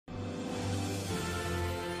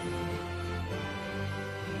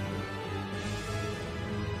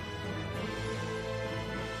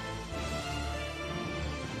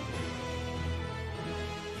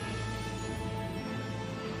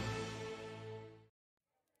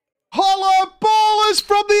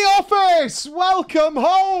Chris, welcome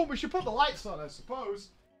home. We should put the lights on, I suppose.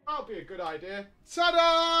 That would be a good idea.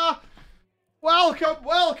 Ta-da! Welcome,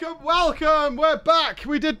 welcome, welcome. We're back.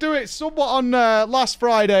 We did do it somewhat on last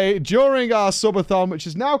Friday during our subathon, which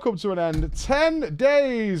has now come to an end. 10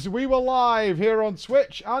 days we were live here on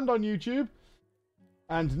Twitch and on YouTube.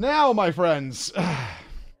 And now, my friends,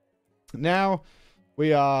 now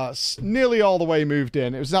we are nearly all the way moved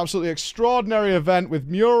in. It was an absolutely extraordinary event with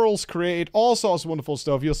murals created, all sorts of wonderful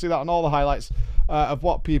stuff. You'll see that on all the highlights of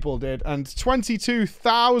what people did. And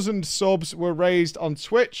 22,000 subs were raised on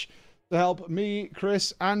Twitch to help me,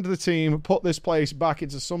 Chris, and the team put this place back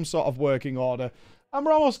into some sort of working order. And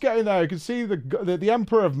we're almost getting there. You can see the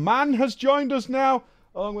Emperor of Man has joined us now,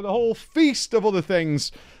 along with a whole feast of other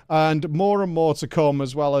things. And more to come,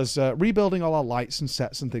 as well as rebuilding all our lights and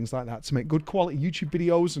sets and things like that to make good quality YouTube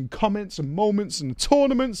videos and comments and moments and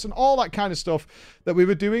tournaments and all that kind of stuff that we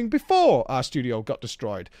were doing before our studio got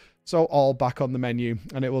destroyed. So all back on the menu,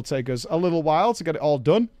 and it will take us a little while to get it all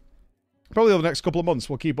done. Probably over the next couple of months,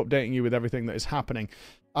 we'll keep updating you with everything that is happening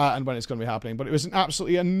and when it's going to be happening. But it was an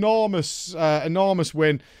absolutely enormous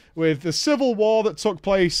win with the civil war that took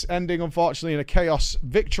place, ending, unfortunately, in a chaos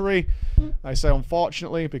victory. I say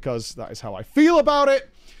unfortunately because that is how I feel about it.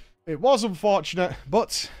 It was unfortunate,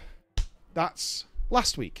 but that's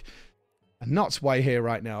last week. And not why you're here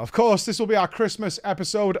right now. Of course, this will be our Christmas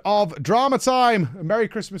episode of Drama Time. Merry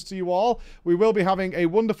Christmas to you all. We will be having a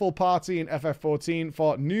wonderful party in FF14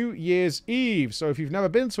 for New Year's Eve. So if you've never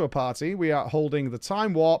been to a party, we are holding the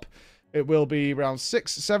Time Warp. It will be around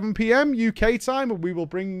 7 p.m. UK time, and we will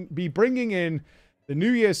be bringing in the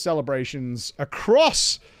New Year's celebrations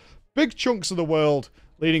across big chunks of the world,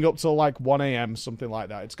 leading up till like 1 a.m., something like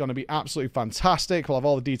that. It's going to be absolutely fantastic. We'll have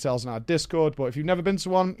all the details in our Discord. But if you've never been to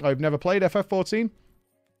one, or you've never played FF14,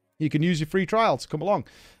 you can use your free trial to come along.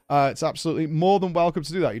 It's absolutely more than welcome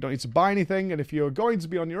to do that. You don't need to buy anything. And if you're going to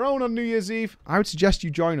be on your own on New Year's Eve, I would suggest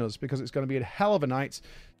you join us because it's going to be a hell of a night.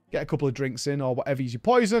 Get a couple of drinks in or whatever's your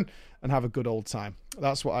poison and have a good old time.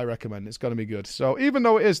 That's what I recommend. It's going to be good. So even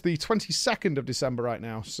though it is the 22nd of December right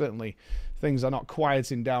now, certainly things are not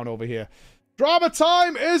quieting down over here. Drama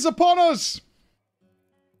time is upon us!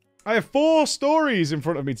 I have 4 stories in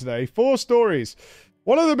front of me today. 4 stories.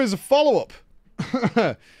 One of them is a follow-up.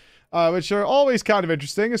 Which are always kind of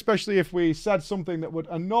interesting, especially if we said something that would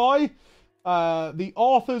annoy the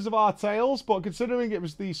authors of our tales. But considering it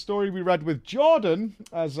was the story we read with Jordan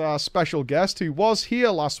as our special guest, who was here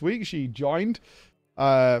last week, she joined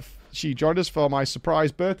us for my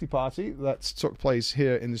surprise birthday party that took place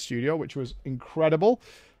here in the studio, which was incredible.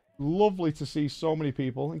 Lovely to see so many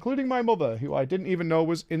people, including my mother, who I didn't even know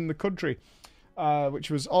was in the country,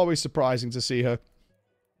 which was always surprising to see her,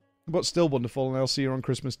 but still wonderful. And I'll see her on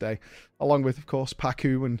Christmas Day, along with, of course,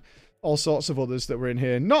 Paku and all sorts of others that were in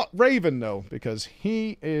here. Not Raven, though, because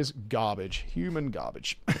he is garbage, human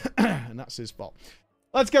garbage, and that's his fault.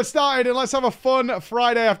 Let's get started and let's have a fun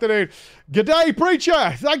Friday afternoon. G'day,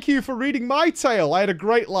 Preacher! Thank you for reading my tale. I had a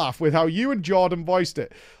great laugh with how you and Jordan voiced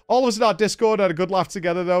it. All of us in our Discord had a good laugh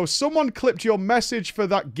together, though. Someone clipped your message for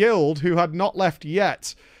that guild who had not left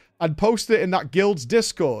yet and posted it in that guild's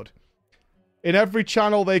Discord. In every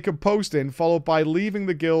channel they could post in, followed by leaving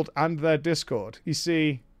the guild and their Discord. You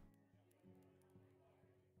see,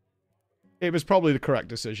 it was probably the correct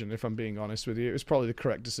decision, if I'm being honest with you. It was probably the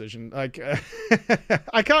correct decision. Like,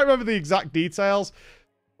 I can't remember the exact details,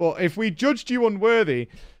 but if we judged you unworthy...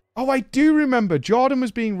 Oh, I do remember. Jordan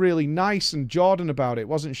was being really nice and Jordan about it,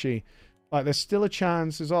 wasn't she? Like, there's still a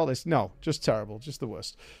chance, there's all this. No, just terrible. Just the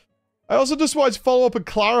worst. I also just wanted to follow up and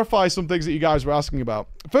clarify some things that you guys were asking about.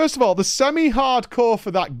 First of all, the semi-hardcore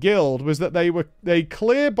for that guild was that they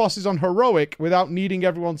clear bosses on heroic without needing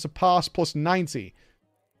everyone to pass plus 90.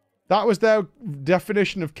 That was their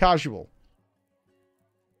definition of casual.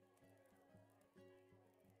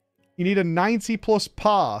 You need a 90 plus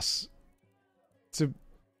pass to...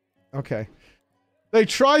 Okay. They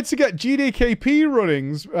tried to get GDKP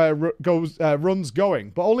runs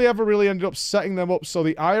going, but only ever really ended up setting them up so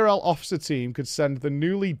the IRL officer team could send the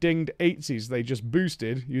newly dinged 80s they just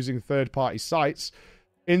boosted, using third-party sites,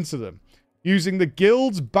 into them, using the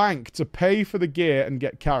guild's bank to pay for the gear and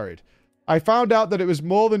get carried. I found out that it was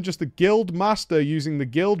more than just the guild master using the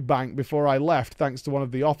guild bank before I left, thanks to one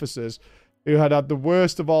of the officers who had the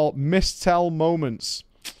worst of all mistell moments.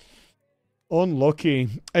 Unlucky.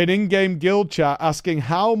 An in-game guild chat asking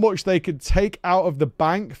how much they could take out of the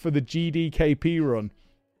bank for the GDKP run.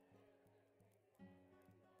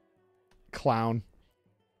 Clown.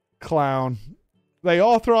 Clown. They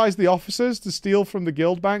authorized the officers to steal from the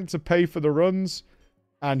guild bank to pay for the runs,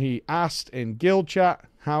 and he asked in guild chat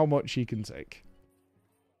how much he can take.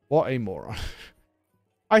 What a moron.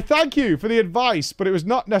 I thank you for the advice, but it was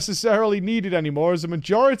not necessarily needed anymore as the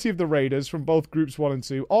majority of the raiders from both groups 1 and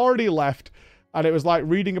 2 already left, and it was like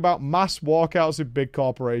reading about mass walkouts of big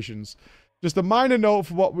corporations. Just a minor note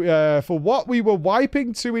for what we were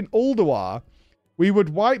wiping to in Ulduar, we would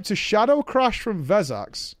wipe to Shadow Crash from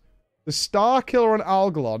Vezax, the Star Killer on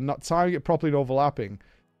Algalon, not timing it properly and overlapping.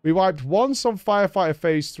 We wiped once on Firefighter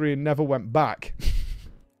Phase 3 and never went back.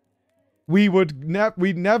 We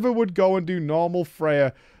never would go and do normal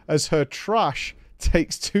Freya as her trash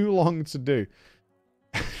takes too long to do.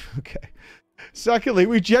 Okay. Secondly,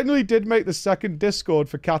 we genuinely did make the second Discord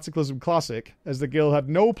for Cataclysm Classic, as the guild had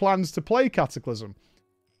no plans to play Cataclysm.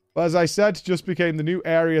 But as I said, it just became the new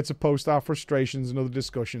area to post our frustrations and other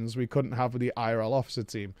discussions we couldn't have with the IRL officer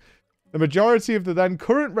team. The majority of the then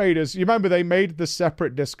current raiders, you remember they made the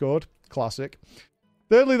separate Discord, classic.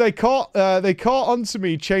 Thirdly, they caught on to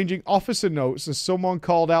me changing officer notes as someone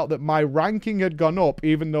called out that my ranking had gone up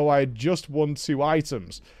even though I had just won 2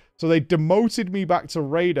 items. So they demoted me back to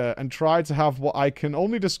Raider and tried to have what I can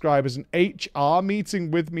only describe as an HR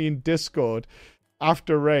meeting with me in Discord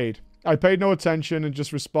after raid. I paid no attention and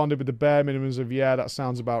just responded with the bare minimums of, yeah, that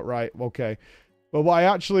sounds about right. Okay. But what I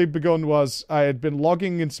actually begun was I had been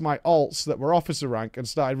logging into my alts that were officer rank and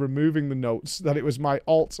started removing the notes that it was my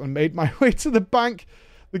alt and made my way to the bank.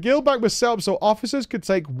 The guild bank was set up so officers could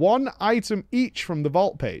take 1 item each from the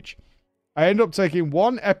vault page. I ended up taking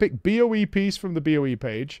 1 epic BOE piece from the BOE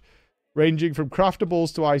page, ranging from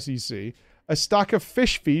craftables to ICC, a stack of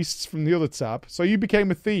fish feasts from the other tab, so you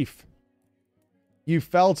became a thief. You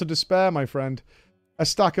fell to despair, my friend. A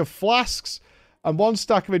stack of flasks, and 1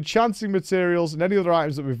 stack of enchanting materials and any other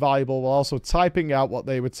items that were valuable while also typing out what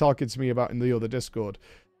they were talking to me about in the other Discord.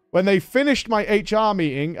 When they finished my HR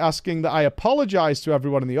meeting asking that I apologize to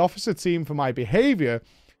everyone in the officer team for my behavior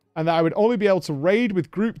and that I would only be able to raid with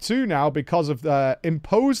Group 2 now because of the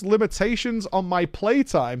imposed limitations on my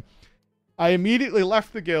playtime, I immediately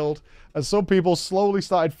left the guild and some people slowly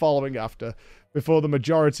started following after before the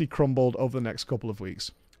majority crumbled over the next couple of weeks.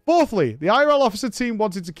 Fourthly, the IRL officer team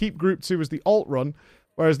wanted to keep Group 2 as the alt run,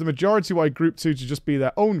 whereas the majority wanted Group 2 to just be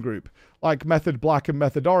their own group, like Method Black and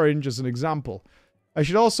Method Orange as an example. I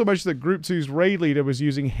should also mention that Group 2's raid leader was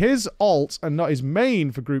using his alt and not his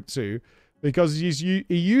main for Group 2, because he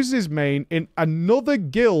uses his main in another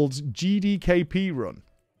guild's GDKP run,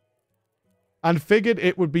 and figured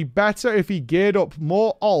it would be better if he geared up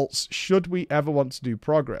more alts should we ever want to do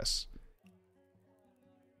progress.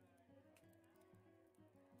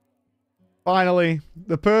 Finally,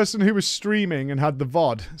 the person who was streaming and had the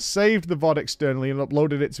VOD saved the VOD externally and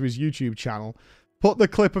uploaded it to his YouTube channel, put the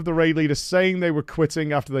clip of the raid leader saying they were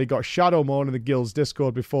quitting after they got Shadowmourne in the guild's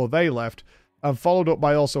Discord before they left, and followed up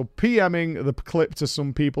by also PMing the clip to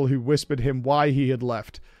some people who whispered him why he had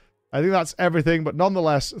left. I think that's everything, but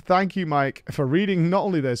nonetheless, thank you, Mike, for reading not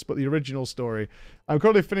only this, but the original story. I'm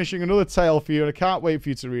currently finishing another tale for you, and I can't wait for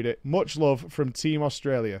you to read it. Much love from Team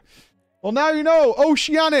Australia. Well, now you know,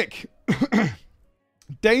 Oceanic.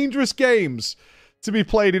 Dangerous games to be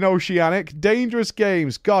played in Oceanic. Dangerous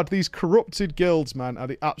games. God, these corrupted guilds, man, are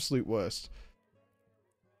the absolute worst.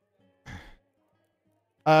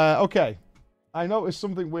 Okay. I noticed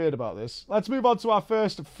something weird about this. Let's move on to our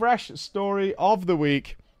first fresh story of the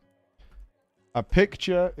week. A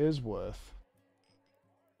picture is worth.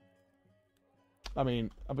 I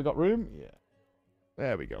mean, have we got room? Yeah.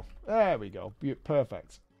 There we go. There we go.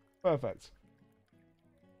 Perfect. Perfect.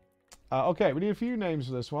 Okay, we need a few names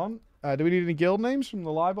for this one. Do we need any guild names from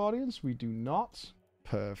the live audience? We do not.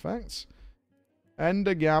 Perfect.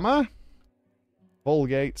 Ender Gamma.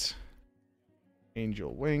 Vulgate.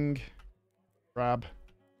 Angel Wing. Crab.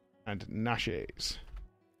 And Nashes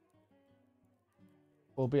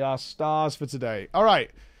will be our stars for today. All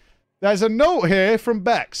right. There's a note here from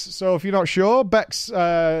Bex. So if you're not sure, Bex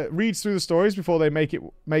reads through the stories before they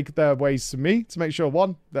make their ways to me to make sure,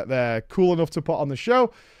 1, that they're cool enough to put on the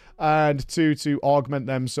show, and 2, to augment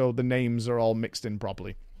them so the names are all mixed in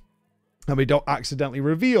properly. And we don't accidentally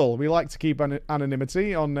reveal. We like to keep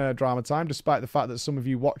anonymity on Drama Time, despite the fact that some of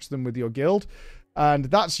you watch them with your guild. And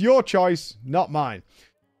that's your choice, not mine.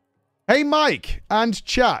 Hey, Mike and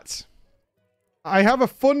chat. I have a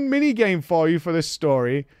fun mini-game for you for this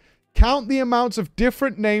story. Count the amount of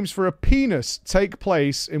different names for a penis take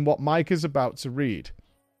place in what Mike is about to read.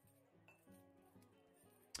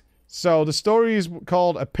 So the story is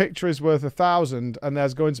called A Picture is Worth 1,000, and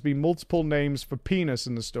there's going to be multiple names for penis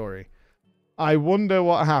in the story. I wonder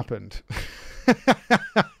what happened.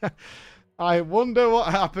 I wonder what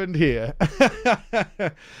happened here.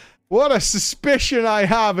 What a suspicion I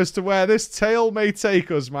have as to where this tale may take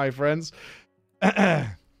us, my friends.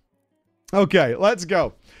 Okay, let's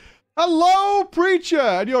go. Hello, preacher,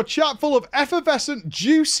 and your chat full of effervescent,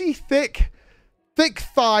 juicy,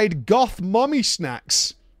 thick-thighed goth mommy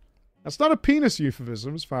snacks. That's not a penis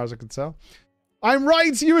euphemism, as far as I can tell. I'm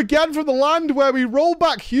writing to you again from the land where we roll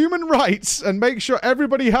back human rights and make sure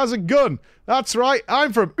everybody has a gun. That's right,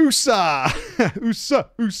 I'm from USA.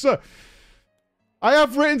 USA. I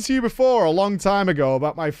have written to you before a long time ago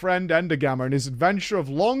about my friend Endergammer and his adventure of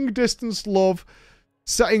long-distance love,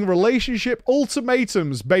 setting relationship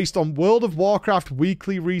ultimatums based on World of Warcraft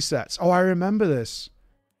weekly resets. Oh, I remember this.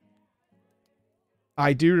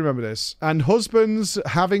 I do remember this. And husbands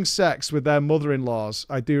having sex with their mother-in-laws.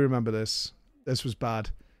 I do remember this. This was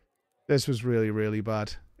bad. This was really, really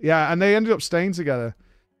bad. Yeah, and they ended up staying together.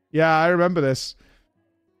 Yeah, I remember this.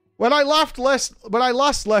 When I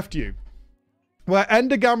last left you, where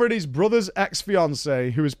Endergammer and his brother's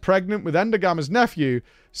ex-fiancée, who was pregnant with Endergammer's nephew,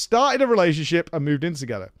 started a relationship and moved in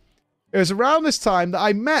together. It was around this time that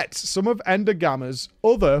I met some of Endergammer's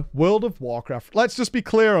other World of Warcraft. Let's just be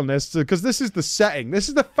clear on this, because this is the setting. This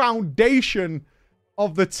is the foundation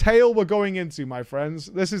of the tale we're going into, my friends.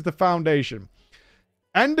 This is the foundation.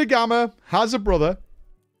 Endergammer has a brother.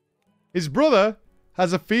 His brother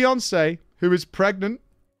has a fiancée who is pregnant,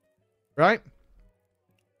 right?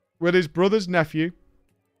 With his brother's nephew.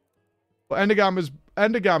 But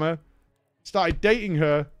Endergammer started dating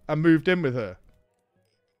her and moved in with her.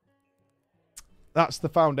 That's the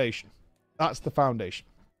foundation. That's the foundation.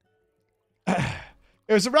 It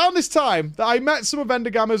was around this time that I met some of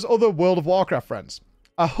Endergammer's other World of Warcraft friends.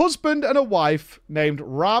 A husband and a wife named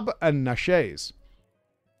Rab and Nashays.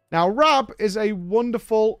 Now, Rab is a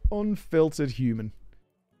wonderful, unfiltered human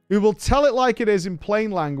who will tell it like it is in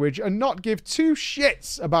plain language and not give two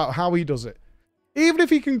shits about how he does it, even if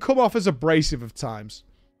he can come off as abrasive of times.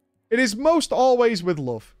 It is most always with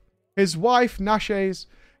love. His wife, Nashays,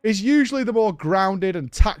 is usually the more grounded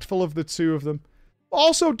and tactful of the two of them, but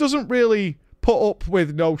also doesn't really put up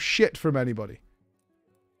with no shit from anybody.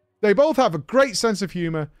 They both have a great sense of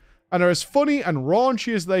humor and are as funny and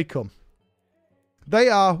raunchy as they come. They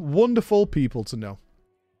are wonderful people to know.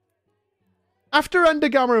 After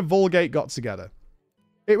Endergammer and Vulgate got together,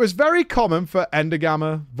 it was very common for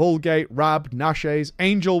Endergammer, Vulgate, Rab, Nashays,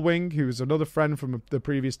 Angel Wing, who was another friend from the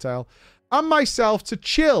previous tale, and myself to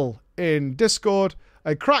chill in Discord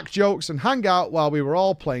and crack jokes and hang out while we were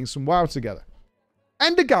all playing some WoW together.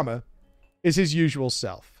 Endergammer is his usual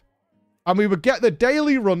self, and we would get the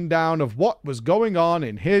daily rundown of what was going on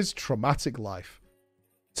in his traumatic life.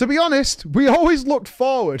 To be honest, we always looked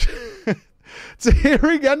forward to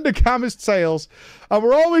hearing Endergammer's tales, and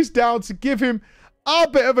we're always down to give him our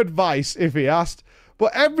bit of advice if he asked,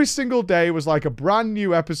 but every single day was like a brand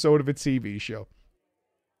new episode of a TV show.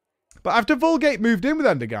 But after Vulgate moved in with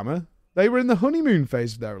Endergammer, they were in the honeymoon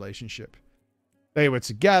phase of their relationship. They were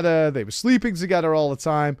together, they were sleeping together all the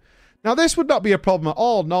time. Now, this would not be a problem at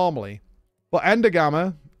all normally, but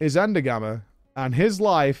Endergammer is Endergammer, and his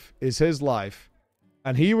life is his life,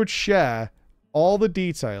 and he would share all the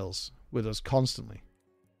details with us constantly.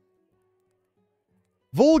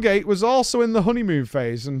 Vulgate was also in the honeymoon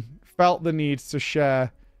phase and felt the need to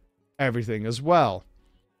share everything as well.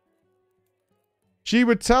 She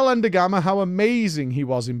would tell Endergammer how amazing he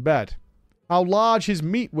was in bed, how large his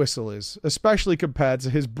meat whistle is, especially compared to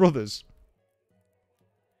his brother's.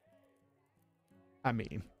 I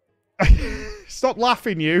mean, stop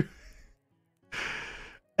laughing, you.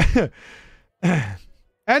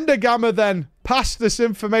 Endergammer then passed this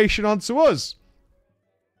information on to us.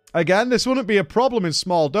 Again, this wouldn't be a problem in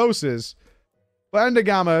small doses, but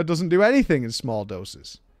Endergammer doesn't do anything in small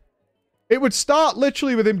doses. It would start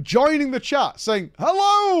literally with him joining the chat, saying,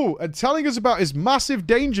 hello, and telling us about his massive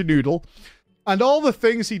danger noodle and all the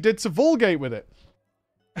things he did to Vulgate with it.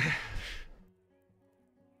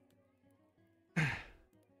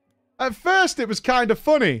 At first, it was kind of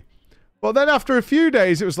funny, but then after a few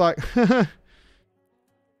days, it was like,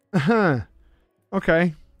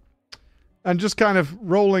 okay. And just kind of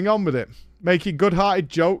rolling on with it, making good-hearted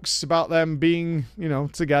jokes about them being,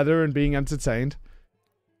 together and being entertained.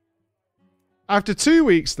 After 2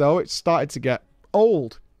 weeks, though, it started to get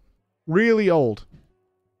old. Really old.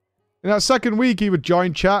 In that second week, he would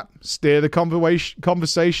join chat, steer the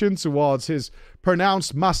conversation towards his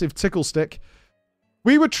pronounced massive tickle stick.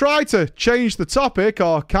 We would try to change the topic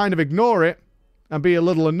or kind of ignore it and be a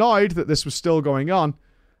little annoyed that this was still going on.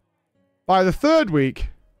 By the third week,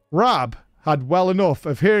 Rab had well enough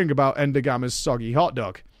of hearing about Endergammer's soggy hot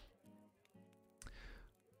dog.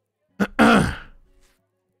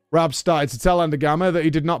 Rab started to tell Endergammer that he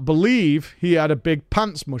did not believe he had a big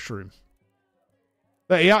pants mushroom.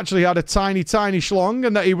 that he actually had a tiny, tiny schlong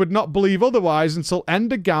and that he would not believe otherwise until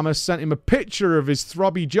Ender Gamma sent him a picture of his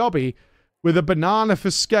throbby jobby with a banana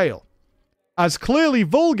for scale. As clearly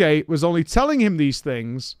Vulgate was only telling him these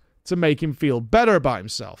things to make him feel better about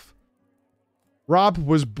himself. Rab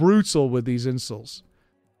was brutal with these insults.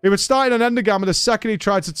 He would start on Ender Gamma the second he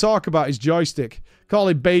tried to talk about his joystick,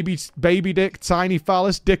 calling baby dick, tiny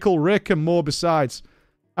phallus, dickle Rick, and more besides.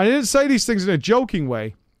 And he didn't say these things in a joking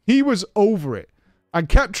way. He was over it and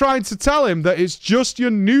kept trying to tell him that it's just your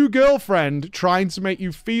new girlfriend trying to make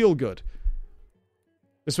you feel good.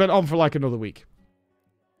 This went on for like another week.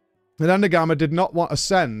 And Ender Gamma did not want to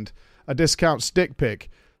send a discount stick pic,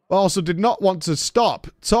 but also did not want to stop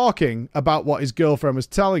talking about what his girlfriend was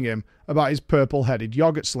telling him about his purple-headed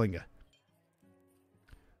yogurt slinger.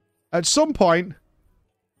 At some point,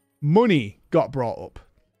 money got brought up.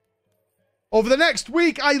 Over the next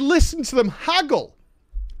week, I listened to them haggle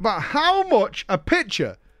about how much a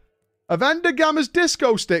picture of Ender Gamma's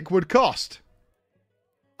disco stick would cost.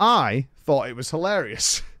 I thought it was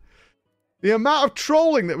hilarious. The amount of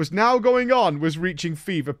trolling that was now going on was reaching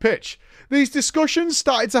fever pitch. These discussions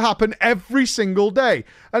started to happen every single day,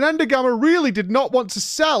 and Ender Gamma really did not want to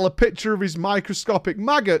sell a picture of his microscopic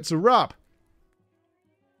maggot to Rab.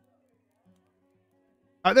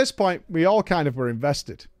 At this point, we all kind of were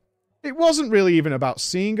invested. It wasn't really even about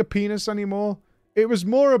seeing a penis anymore. It was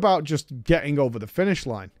more about just getting over the finish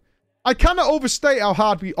line. I cannot overstate how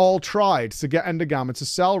hard we all tried to get Ender Gamma to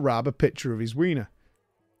sell Rab a picture of his wiener.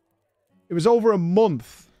 It was over a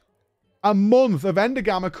month of Ender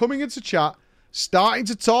Gamma coming into chat, starting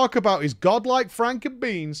to talk about his godlike Franken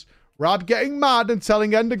beans, Rab getting mad and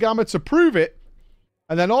telling Ender Gamma to prove it,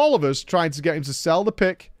 and then all of us trying to get him to sell the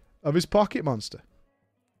pic of his pocket monster.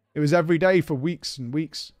 It was every day for weeks and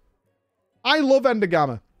weeks. I love Ender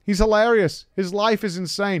Gamma. He's hilarious. His life is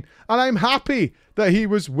insane. And I'm happy that he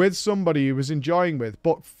was with somebody he was enjoying with.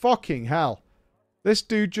 But fucking hell. This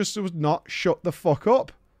dude just would not shut the fuck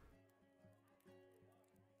up.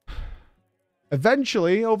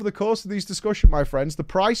 Eventually, over the course of these discussions, my friends, the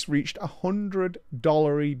price reached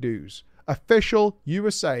 $100 dues. Official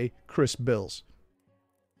USA crisp bills.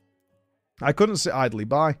 I couldn't sit idly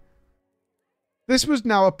by. This was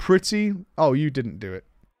now a pretty... Oh, you didn't do it.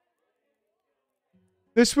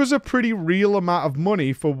 This was a pretty real amount of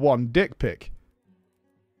money for one dick pic.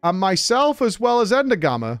 And myself, as well as Ender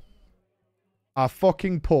Gamma, are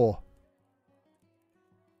fucking poor.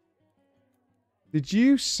 Did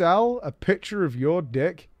you sell a picture of your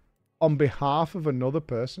dick on behalf of another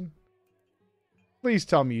person? Please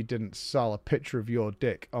tell me you didn't sell a picture of your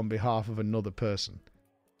dick on behalf of another person.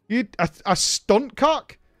 You a stunt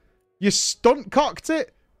cock? You stunt cocked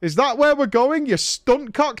it? Is that where we're going? You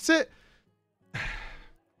stunt cocked it?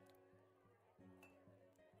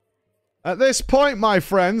 At this point, my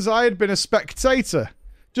friends, I had been a spectator,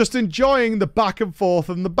 just enjoying the back and forth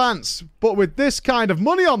and the bants. But with this kind of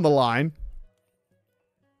money on the line,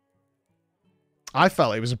 I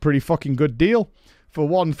felt it was a pretty fucking good deal for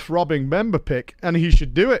one throbbing member pick, and he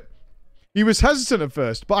should do it. He was hesitant at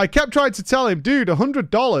first, but I kept trying to tell him, dude,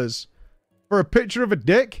 $100 for a picture of a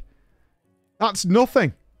dick? That's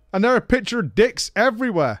nothing. And there are pictures of dicks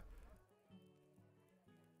everywhere.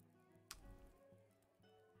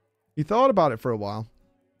 He thought about it for a while.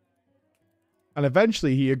 And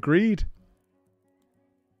eventually he agreed.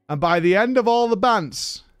 And by the end of all the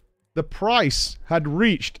bants, the price had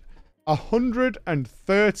reached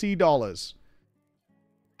 $130.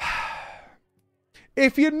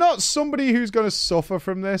 If you're not somebody who's going to suffer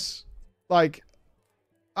from this, like,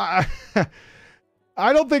 I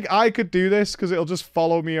don't think I could do this because it'll just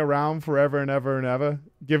follow me around forever and ever and ever,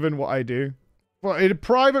 given what I do. But in a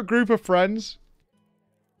private group of friends,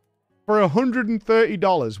 for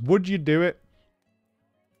 $130, would you do it?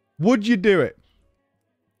 Would you do it?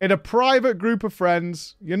 In a private group of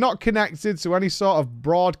friends, you're not connected to any sort of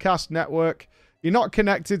broadcast network. You're not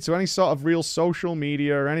connected to any sort of real social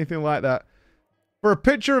media or anything like that. For a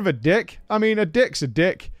picture of a dick, I mean, a dick's a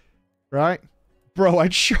dick, right? Bro,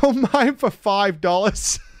 I'd show mine for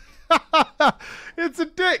 $5. It's a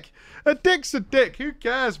dick. A dick's a dick. Who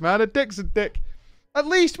cares, man? A dick's a dick. At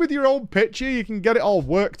least with your own picture, you can get it all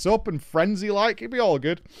worked up and frenzy-like. It'd be all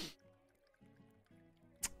good.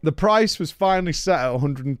 The price was finally set at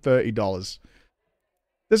 $130.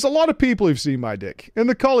 There's a lot of people who've seen my dick. In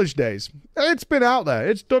the college days, it's been out there.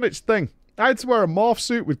 It's done its thing. I had to wear a morph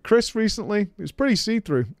suit with Chris recently. It was pretty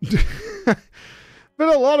see-through. Been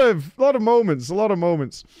a lot of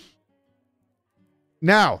moments.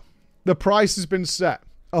 Now, the price has been set.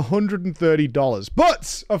 $130.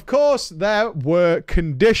 But, of course, there were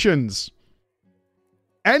conditions.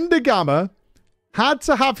 Ender Gamma had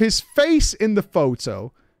to have his face in the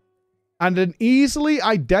photo and an easily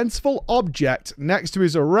identifiable object next to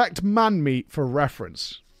his erect man meat for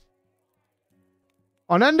reference.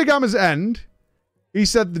 On Endogama's end, he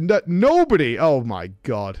said that nobody... Oh my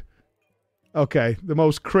god. Okay, the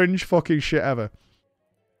most cringe fucking shit ever.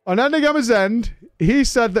 On Endogama's end, he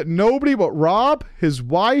said that nobody but Rob, his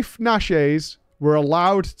wife, Nashes, were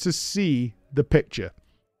allowed to see the picture.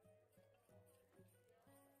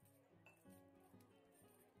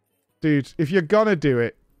 Dude, if you're gonna do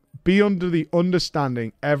it, be under the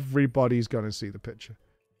understanding everybody's gonna see the picture.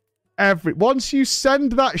 Once you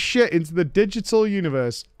send that shit into the digital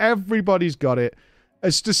universe, everybody's got it.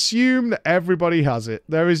 Just assume that everybody has it.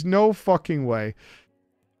 There is no fucking way.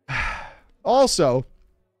 Also,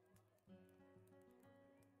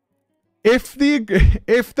 if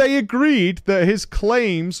they agreed that his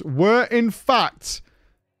claims were in fact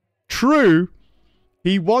true,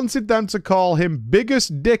 he wanted them to call him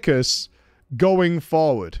Biggest Dickus going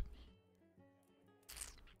forward.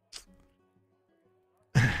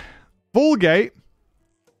 Vulgate,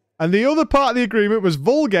 and the other part of the agreement was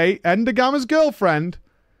Vulgate, Endogama's girlfriend,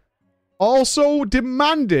 also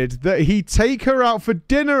demanded that he take her out for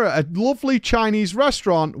dinner at a lovely Chinese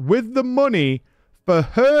restaurant with the money for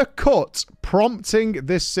her cut, prompting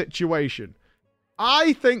this situation.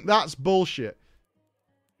 I think that's bullshit.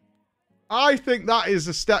 I think that is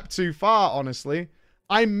a step too far, honestly.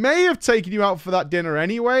 I may have taken you out for that dinner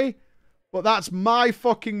anyway, but that's my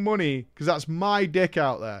fucking money because that's my dick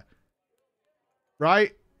out there.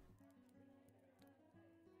 Right?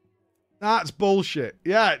 That's bullshit.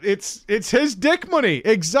 Yeah, it's his dick money.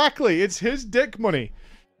 Exactly. It's his dick money.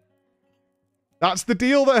 That's the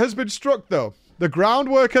deal that has been struck, though. The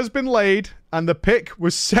groundwork has been laid, and the pic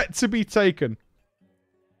was set to be taken.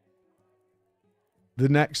 The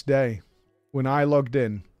next day, when I logged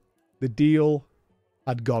in, the deal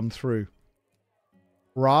had gone through.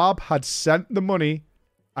 Rob had sent the money,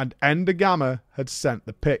 and Endogama had sent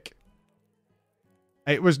the pic.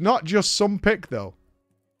 It was not just some pic, though.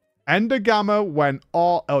 Endogama went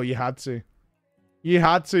all... Oh, you had to. You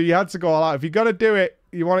had to go all out. If you're going to do it,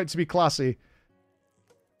 you want it to be classy.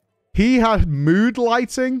 He had mood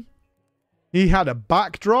lighting. He had a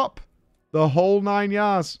backdrop. The whole 9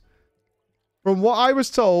 yards. From what I was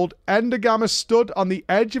told, Endogama stood on the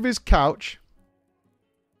edge of his couch,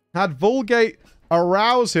 had Vulgate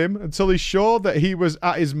arouse him until he's sure that he was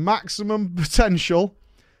at his maximum potential,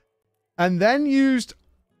 and then used...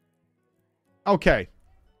 Okay.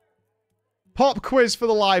 Pop quiz for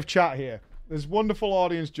the live chat here. There's wonderful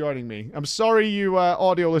audience joining me. I'm sorry you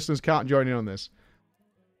audio listeners can't join in on this.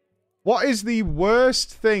 What is the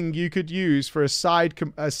worst thing you could use for a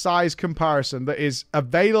size comparison that is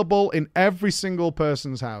available in every single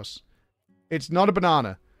person's house? It's not a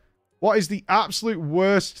banana. What is the absolute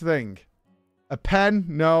worst thing? A pen?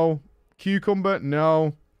 No. Cucumber?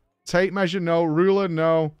 No. Tape measure? No. Ruler?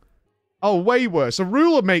 No. Oh, way worse. A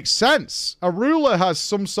ruler makes sense. A ruler has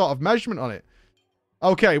some sort of measurement on it.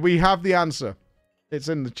 Okay, we have the answer. It's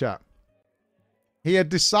in the chat. He had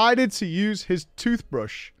decided to use his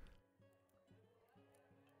toothbrush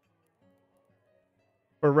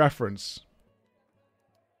for reference.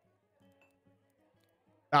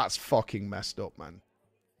 That's fucking messed up, man.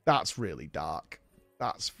 That's really dark.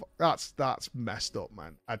 That's messed up,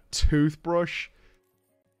 man. A toothbrush?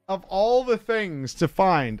 Of all the things to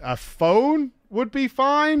find, a phone would be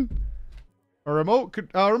fine. A remote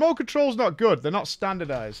control's not good. They're not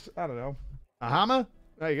standardized. I don't know. A hammer?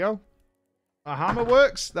 There you go. A hammer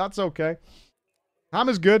works. That's okay.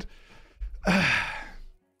 Hammer's good.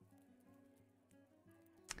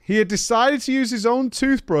 He had decided to use his own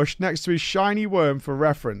toothbrush next to his shiny worm for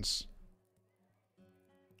reference.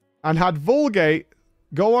 And had Vulgate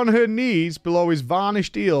go on her knees below his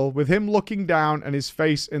varnished eel with him looking down and his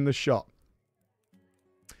face in the shot.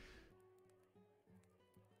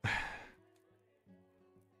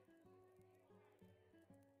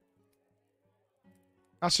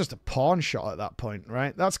 That's just a pawn shot at that point,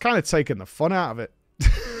 right? That's kind of taking the fun out of it.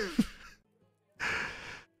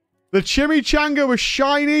 The chimichanga was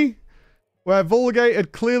shiny, where Vulgate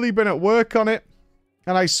had clearly been at work on it,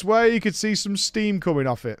 and I swear you could see some steam coming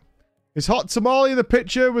off it. His hot tamale in the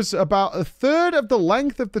picture was about a third of the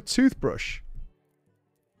length of the toothbrush.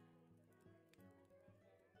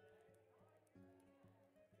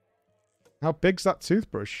 How big's that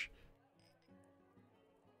toothbrush?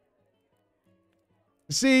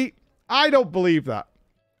 See, I don't believe that.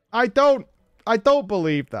 I don't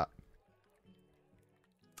believe that.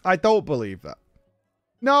 I don't believe that.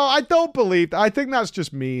 No, I don't believe that. I think that's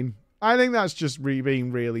just mean. I think that's just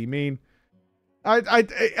being really mean.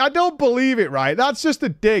 I don't believe it, right? That's just a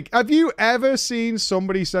dig. Have you ever seen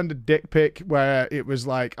somebody send a dick pic where it was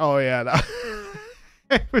like, oh yeah, that...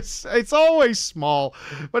 it's always small.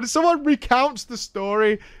 When someone recounts the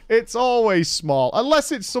story, it's always small.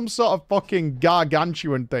 Unless it's some sort of fucking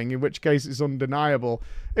gargantuan thing, in which case it's undeniable.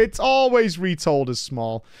 It's always retold as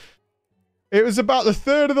small. It was about the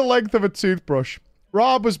third of the length of a toothbrush.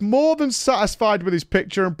 Rob was more than satisfied with his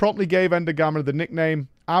picture and promptly gave Endergammer the nickname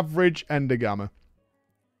Average Endergammer.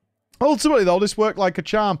 Ultimately, though, this worked like a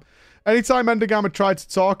charm. Anytime Endergammer tried to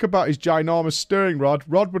talk about his ginormous stirring rod,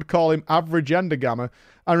 Rod would call him Average Endergammer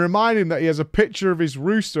and remind him that he has a picture of his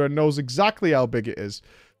rooster and knows exactly how big it is.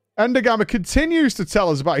 Endergammer continues to tell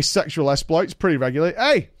us about his sexual exploits pretty regularly.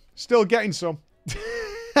 Hey, still getting some.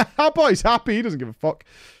 Our boy's happy, he doesn't give a fuck.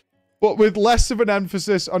 But with less of an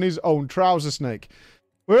emphasis on his own trouser snake.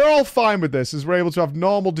 We're all fine with this, as we're able to have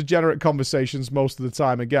normal degenerate conversations most of the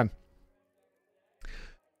time again.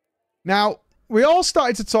 Now, we all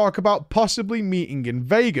started to talk about possibly meeting in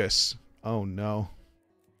Vegas. Oh no.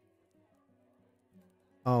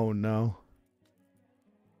 Oh no.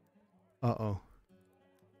 Uh-oh.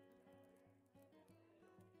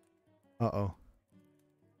 Uh-oh.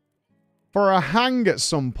 For a hang at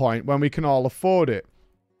some point when we can all afford it.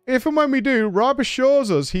 If and when we do, Rob assures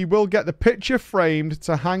us he will get the picture framed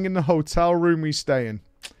to hang in the hotel room we stay in.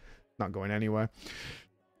 Not going anywhere.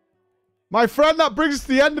 My friend, that brings us to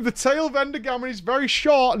the end of the tale of Endergammer and his very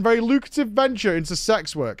short and very lucrative venture into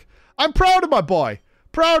sex work. I'm proud of my boy.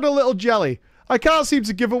 Proud of little Jelly. I can't seem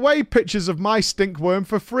to give away pictures of my stinkworm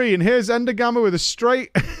for free, and here's Endergammer with a straight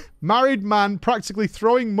married man practically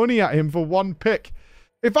throwing money at him for one pic.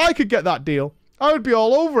 If I could get that deal, I would be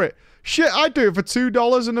all over it. Shit, I'd do it for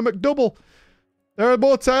 $2 and a McDouble. There are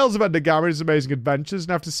more tales of Endergammer and his amazing adventures,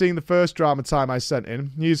 and after seeing the first drama time I sent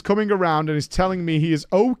in, he is coming around and is telling me he is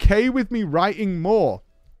okay with me writing more.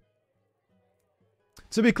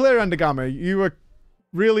 To be clear, Endergammer, you were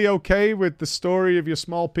really okay with the story of your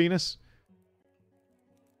small penis?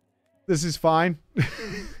 This is fine.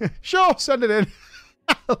 Sure, send it in.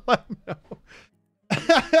 Let him know.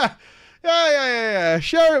 Yeah.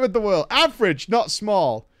 Share it with the world. Average, not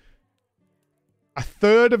small. A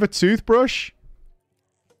third of a toothbrush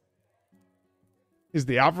is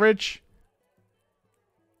the average.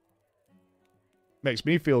 Makes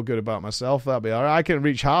me feel good about myself. That'll be alright. I can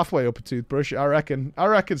reach halfway up a toothbrush. I reckon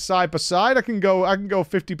side by side, I can go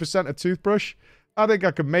 50% a toothbrush. I think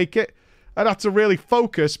I can make it. I'd have to really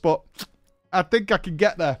focus, but I think I can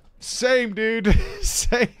get there. Same, dude.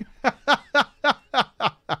 Same.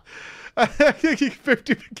 50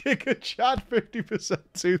 Giga Chad, 50%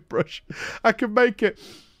 toothbrush. I can make it.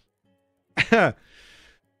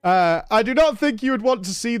 I do not think you would want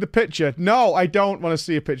to see the picture. No, I don't want to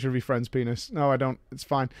see a picture of your friend's penis. No, I don't. It's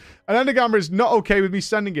fine. And Endergammer is not okay with me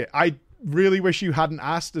sending it. I really wish you hadn't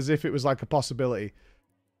asked, as if it was like a possibility.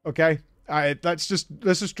 Okay? Let's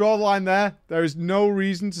just draw the line there. There is no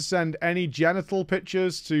reason to send any genital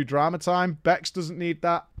pictures to Drama Time. Bex doesn't need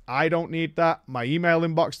that. I don't need that. My email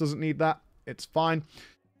inbox doesn't need that. It's fine.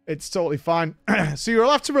 It's totally fine. So you'll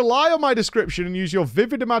have to rely on my description and use your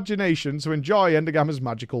vivid imagination to enjoy Endergammer's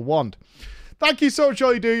magical wand. Thank you so much,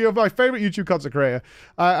 all you do. You're my favorite YouTube content creator.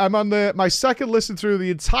 I'm on my second listen through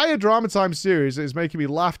the entire Drama Time series. It is making me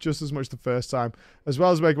laugh just as much the first time, as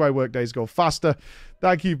well as making my work days go faster.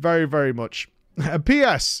 Thank you very, very much.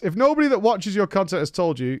 P.S. If nobody that watches your content has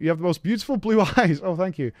told you, you have the most beautiful blue eyes. Oh,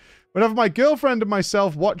 thank you. Whenever my girlfriend and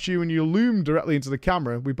myself watch you and you loom directly into the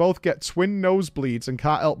camera, we both get twin nosebleeds and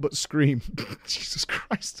can't help but scream. Jesus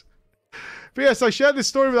Christ. P.S. I shared this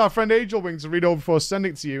story with our friend Angel Wing to read over before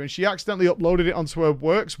sending it to you, and she accidentally uploaded it onto her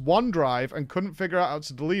work's OneDrive and couldn't figure out how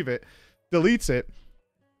to delete it.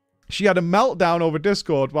 She had a meltdown over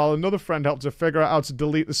Discord while another friend helped her figure out how to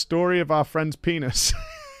delete the story of our friend's penis.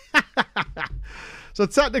 So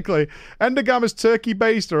technically, Endergammer's turkey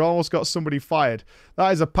baster almost got somebody fired.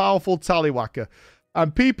 That is a powerful tallywhacker.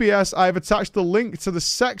 And PPS, I have attached the link to the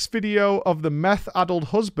sex video of the meth-addled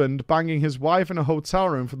husband banging his wife in a hotel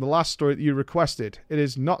room from the last story that you requested. It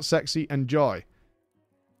is not sexy. Enjoy.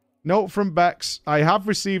 Note from Bex, I have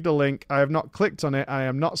received a link. I have not clicked on it. I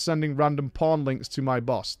am not sending random porn links to my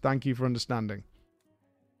boss. Thank you for understanding.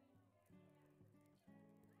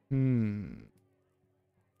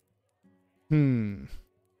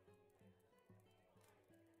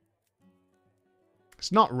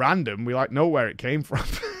 It's not random. We know where it came from.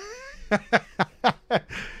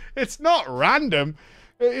 It's not random.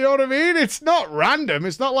 You know what I mean? It's not random.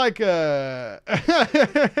 It's not like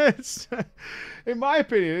it's, in my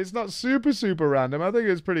opinion, it's not super, super random. I think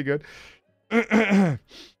it's pretty good.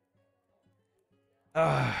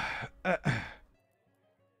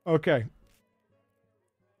 Okay.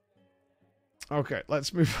 Okay,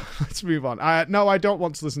 let's move. Let's move on. No, I don't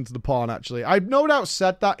want to listen to the porn. Actually, I've no doubt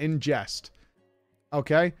said that in jest.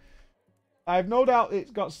 Okay, I've no doubt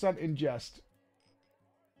it got sent in jest.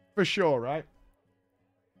 For sure, right?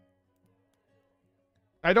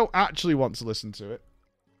 I don't actually want to listen to it,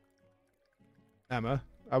 Emma.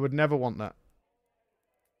 I would never want that.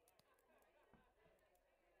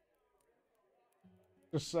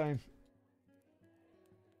 Just saying.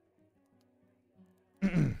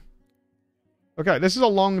 Okay, this is a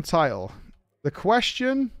long title. The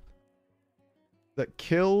question that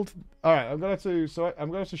killed... Alright, I'm going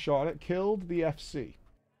to shorten it. Killed the FC.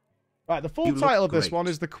 Right, the full title of this one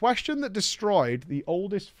is The Question That Destroyed the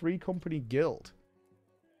Oldest Free Company Guild.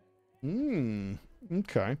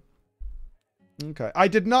 Okay. Okay. I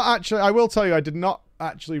did not actually... I will tell you, I did not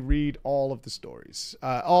actually read all of the stories.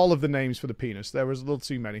 All of the names for the penis. There was a little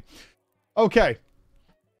too many. Okay.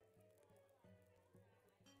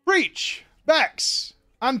 Breach, Bex,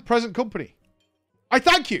 and present company. I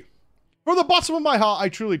thank you. From the bottom of my heart, I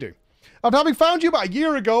truly do. After having found you about a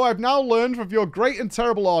year ago, I've now learned from your great and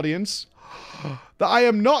terrible audience that I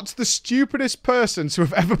am not the stupidest person to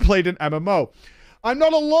have ever played an MMO. I'm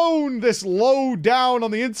not alone this low down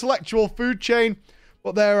on the intellectual food chain,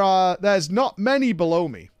 but there's not many below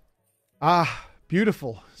me. Ah,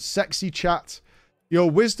 beautiful, sexy chat. Your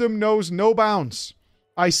wisdom knows no bounds.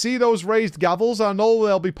 I see those raised gavels, I know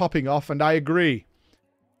they'll be popping off, and I agree.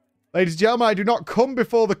 Ladies and gentlemen, I do not come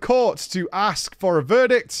before the court to ask for a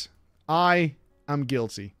verdict. I am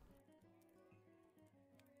guilty.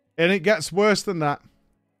 And it gets worse than that.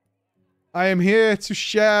 I am here to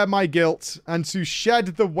share my guilt and to shed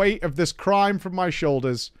the weight of this crime from my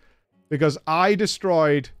shoulders because I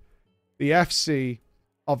destroyed the FC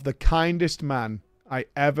of the kindest man I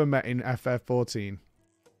ever met in FF14.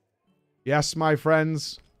 Yes, my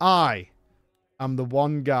friends, I am the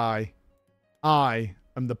one guy. I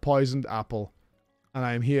am the poisoned apple, and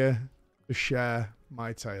I am here to share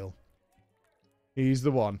my tale. He's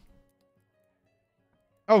the one.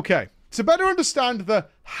 Okay, to better understand the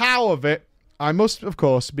how of it, I must, of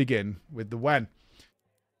course, begin with the when.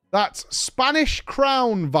 That Spanish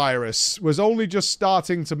crown virus was only just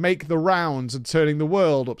starting to make the rounds and turning the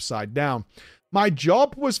world upside down. My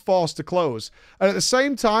job was forced to close, and at the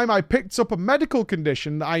same time, I picked up a medical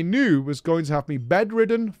condition that I knew was going to have me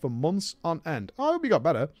bedridden for months on end. I hope you got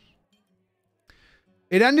better.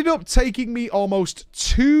 It ended up taking me almost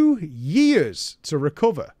 2 years to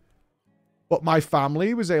recover. But my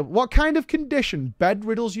family was able... What kind of condition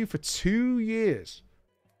bedriddles you for 2 years?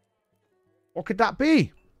 What could that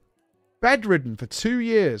be? Bedridden for 2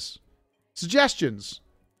 years. Suggestions?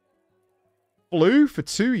 Flu for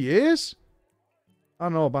 2 years? I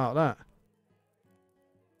don't know about that.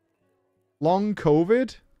 Long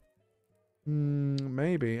COVID?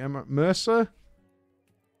 Maybe. MRSA?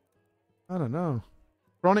 I don't know.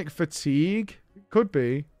 Chronic fatigue? Could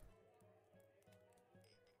be.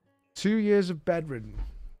 2 years of bedridden.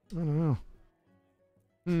 I don't know.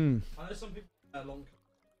 I know some people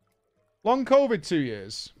long COVID 2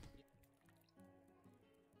 years.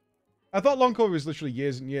 I thought long COVID was literally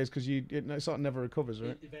years and years because it sort of never recovers,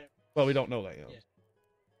 right? Well, we don't know that yet.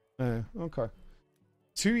 Yeah. Okay.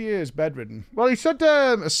 2 years bedridden. Well, he said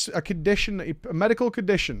a condition, a medical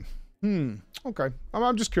condition. Okay.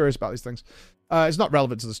 I'm just curious about these things. It's not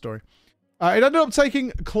relevant to the story. It ended up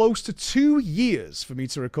taking close to 2 years for me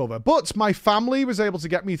to recover, but my family was able to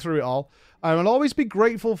get me through it all, and I'll always be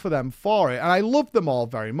grateful for them for it, and I love them all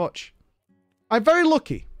very much. I'm very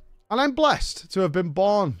lucky, and I'm blessed to have been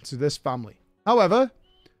born to this family. However,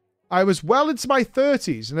 I was well into my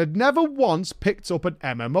 30s and had never once picked up an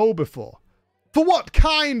MMO before. For what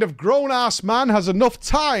kind of grown-ass man has enough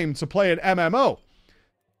time to play an MMO?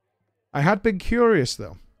 I had been curious,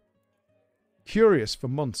 though. Curious for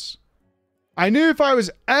months. I knew if I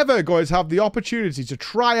was ever going to have the opportunity to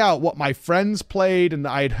try out what my friends played and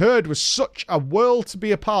that I had heard was such a world to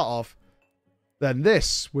be a part of, then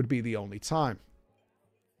this would be the only time.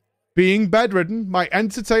 Being bedridden, my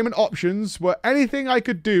entertainment options were anything I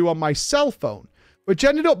could do on my cell phone, which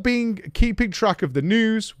ended up being keeping track of the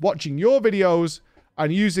news, watching your videos,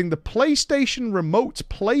 and using the PlayStation Remote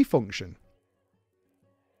Play function.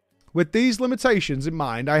 With these limitations in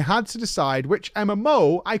mind, I had to decide which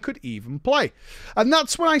MMO I could even play. And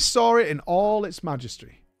that's when I saw it in all its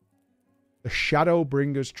majesty. The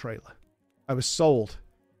Shadowbringers trailer. I was sold.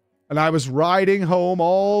 And I was riding home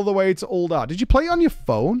all the way to Uldar. Did you play it on your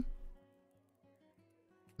phone?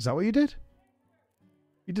 Is that what you did?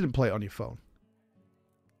 You didn't play it on your phone.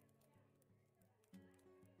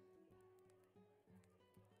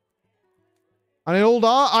 And in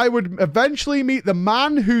Uldar, I would eventually meet the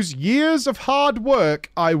man whose years of hard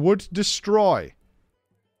work I would destroy.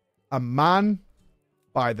 A man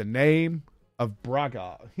by the name of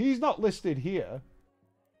Braggart. He's not listed here.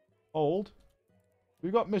 Old.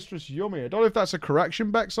 We've got Mistress Yummy. I don't know if that's a correction,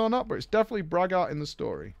 Bex, or not, but it's definitely Braggart in the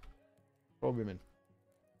story. For women.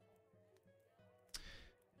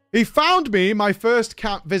 He found me my first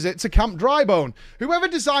camp visit to Camp Drybone. Whoever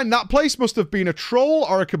designed that place must have been a troll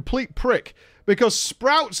or a complete prick, because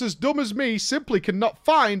sprouts as dumb as me simply cannot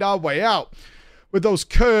find our way out. With those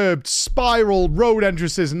curved, spiral road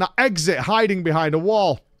entrances and that exit hiding behind a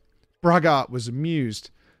wall. Braggart was amused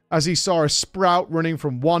as he saw a sprout running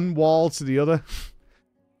from one wall to the other.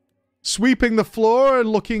 Sweeping the floor and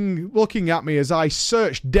looking at me as I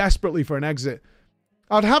searched desperately for an exit.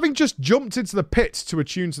 I'd having just jumped into the pit to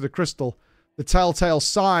attune to the crystal, the telltale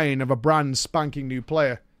sign of a brand spanking new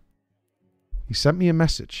player. He sent me a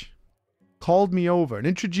message, called me over, and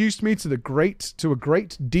introduced me to a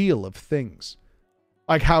great deal of things.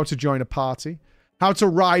 Like how to join a party, how to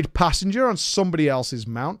ride passenger on somebody else's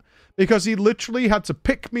mount, because he literally had to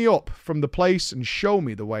pick me up from the place and show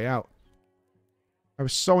me the way out. I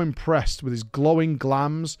was so impressed with his glowing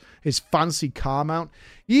glams, his fancy car mount.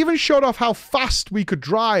 He even showed off how fast we could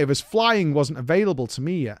drive, as flying wasn't available to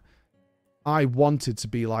me yet. I wanted to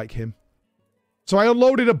be like him. So I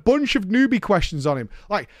unloaded a bunch of newbie questions on him,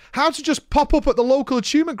 like how to just pop up at the local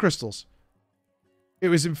attunement crystals. It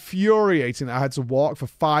was infuriating that I had to walk for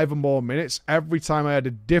 5 or more minutes every time I had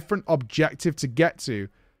a different objective to get to.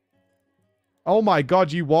 Oh my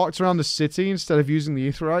god, you walked around the city instead of using the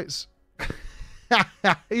Aetherites?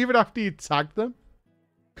 Even after you tagged them?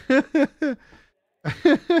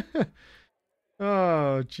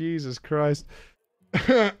 Oh, Jesus Christ.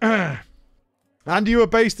 And you were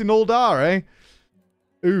based in Uldar, eh?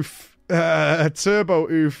 Oof.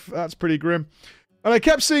 Turbo oof. That's pretty grim. And I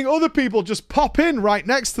kept seeing other people just pop in right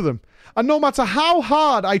next to them. And no matter how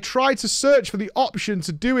hard I tried to search for the option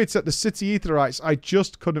to do it at the City Aetherites, I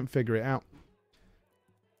just couldn't figure it out.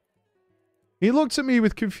 He looked at me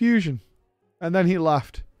with confusion. And then he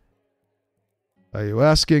laughed. Are you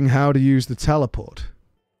asking how to use the teleport?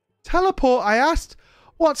 Teleport, I asked.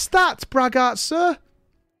 What's that, Braggart, sir?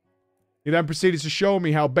 He then proceeded to show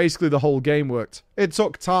me how basically the whole game worked. It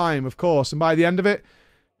took time, of course, and by the end of it,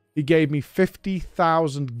 he gave me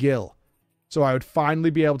 50,000 gil, so I would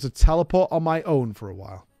finally be able to teleport on my own for a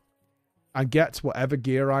while, and get whatever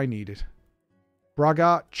gear I needed.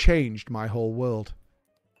 Braggart changed my whole world.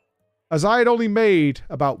 As I had only made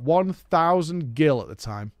about 1,000 gil at the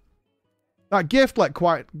time. That gift left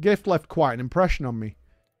quite an impression on me.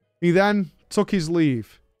 He then took his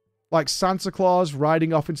leave, like Santa Claus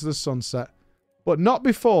riding off into the sunset, but not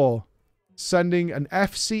before sending an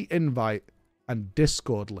FC invite and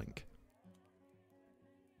Discord link.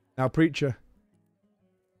 Now, Preacher,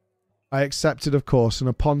 I accepted, of course, and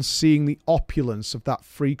upon seeing the opulence of that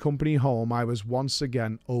free company home, I was once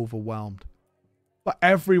again overwhelmed. But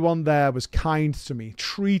everyone there was kind to me,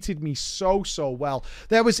 treated me so well.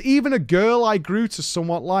 There was even a girl I grew to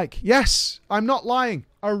somewhat like. Yes, I'm not lying.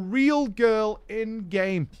 A real girl in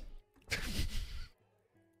game.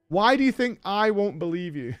 Why do you think I won't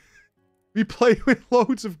believe you? We play with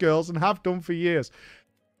loads of girls and have done for years.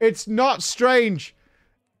 It's not strange,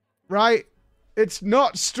 right? It's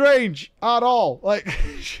not strange at all. Like,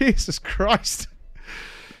 Jesus Christ.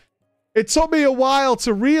 It took me a while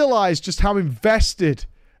to realize just how invested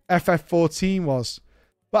FF14 was.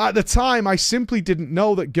 But at the time, I simply didn't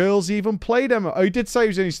know that girls even played MMO. Oh, he did say he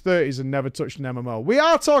was in his 30s and never touched an MMO. We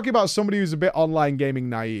are talking about somebody who's a bit online gaming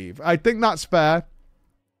naive. I think that's fair.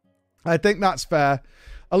 I think that's fair.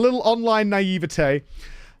 A little online naivete.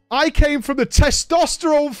 I came from the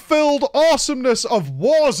testosterone-filled awesomeness of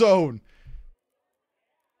Warzone.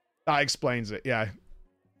 That explains it, yeah.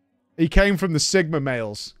 He came from the Sigma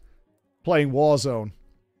males playing Warzone.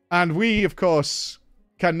 And we, of course,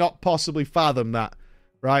 cannot possibly fathom that,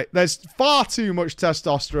 right? There's far too much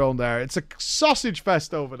testosterone there. It's a sausage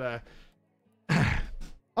fest over there.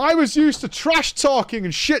 I was used to trash talking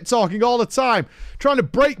and shit talking all the time, trying to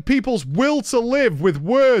break people's will to live with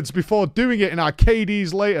words before doing it in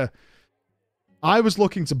arcades later. I was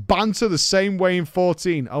looking to banter the same way in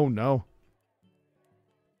 14. Oh no.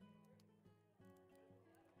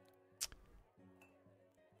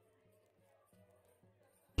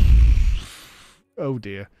 Oh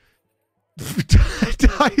dear.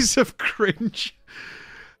 Dies of cringe.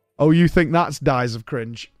 Oh, you think that's dies of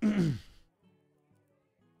cringe?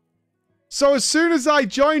 So as soon as I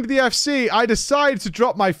joined the FC, I decided to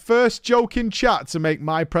drop my first joke in chat to make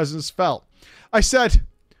my presence felt. I said,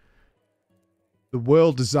 The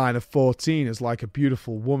world designer 14 is like a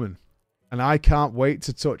beautiful woman, and I can't wait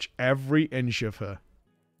to touch every inch of her.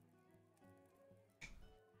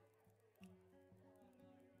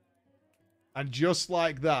 And just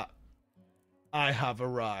like that, I have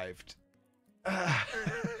arrived.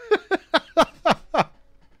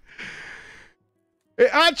 It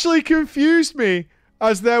actually confused me,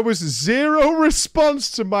 as there was zero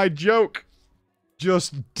response to my joke.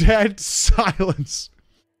 Just dead silence.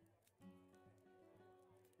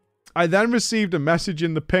 I then received a message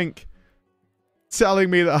in the pink telling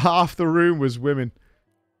me that half the room was women.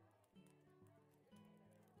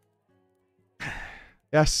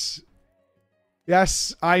 Yes.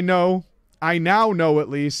 Yes, I know. I now know, at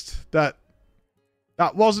least, that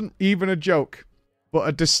wasn't even a joke, but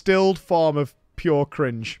a distilled form of pure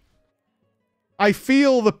cringe. I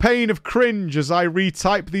feel the pain of cringe as I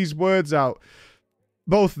retype these words out,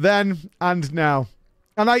 both then and now.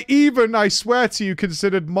 And I swear to you,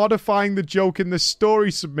 considered modifying the joke in this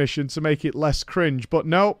story submission to make it less cringe, but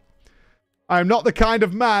no. I am not the kind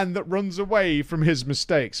of man that runs away from his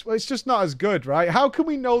mistakes. Well, it's just not as good, right? How can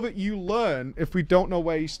we know that you learn if we don't know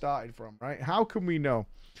where you started from, right? How can we know?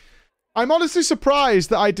 I'm honestly surprised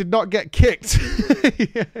that I did not get kicked.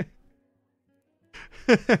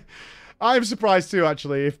 I'm surprised too,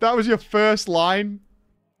 actually. If that was your first line,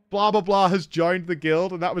 blah, blah, blah has joined the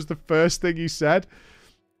guild, and that was the first thing you said,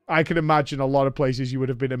 I can imagine a lot of places you would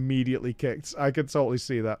have been immediately kicked. I can totally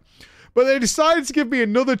see that. But they decided to give me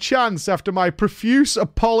another chance after my profuse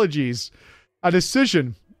apologies. A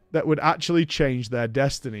decision that would actually change their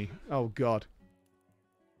destiny. Oh, God.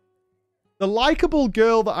 The likable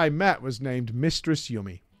girl that I met was named Mistress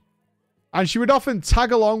Yummy. And she would often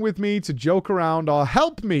tag along with me to joke around or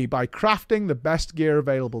help me by crafting the best gear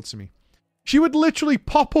available to me. She would literally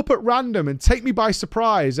pop up at random and take me by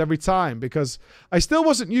surprise every time because I still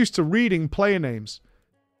wasn't used to reading player names.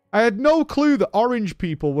 I had no clue that orange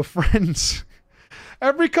people were friends.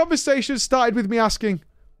 Every conversation started with me asking,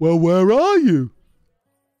 "Well, where are you?"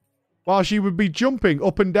 While she would be jumping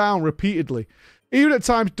up and down repeatedly, even at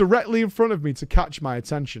times directly in front of me to catch my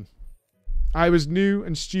attention. I was new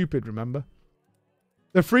and stupid, remember?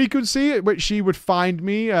 The frequency at which she would find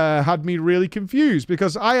me had me really confused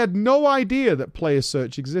because I had no idea that player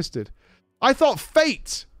search existed. I thought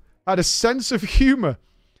fate had a sense of humor,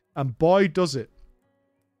 and boy does it.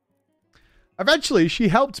 Eventually, she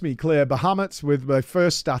helped me clear Bahamut with my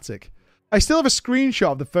first static. I still have a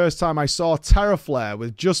screenshot of the first time I saw Terraflare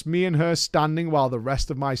with just me and her standing while the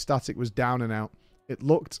rest of my static was down and out. It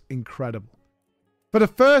looked incredible. For the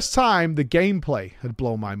first time, the gameplay had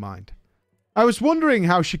blown my mind. I was wondering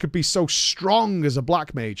how she could be so strong as a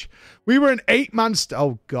black mage. We were an 8-man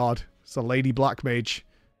oh God, it's a lady black mage.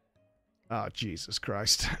 Oh, Jesus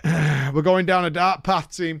Christ. We're going down a dark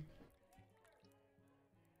path, team.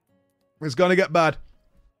 It's going to get bad.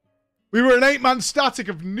 We were an 8-man static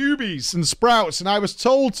of newbies and sprouts, and I was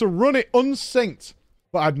told to run it unsynced,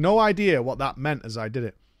 but I had no idea what that meant as I did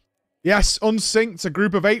it. Yes, unsynced, a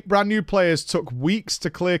group of 8 brand new players took weeks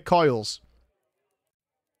to clear coils.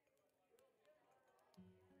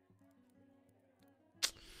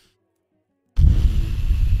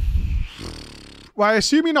 Well, I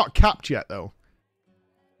assume you're not capped yet, though.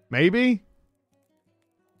 Maybe?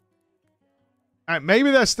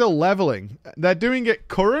 Maybe they're still leveling. They're doing it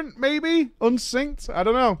current, maybe? Unsynced? I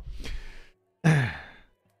don't know.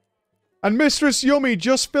 And Mistress Yummy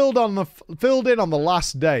just filled in on the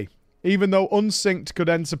last day. Even though unsynced could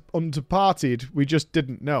enter underpartied, we just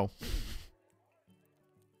didn't know.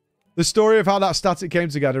 The story of how that static came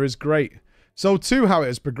together is great. So too how it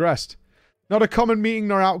has progressed. Not a common meeting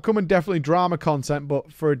nor outcome, and definitely drama content,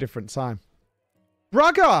 but for a different time.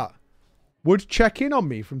 Braggart would check in on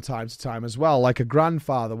me from time to time as well, like a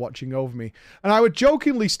grandfather watching over me. And I would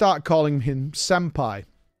jokingly start calling him Senpai.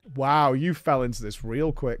 Wow, you fell into this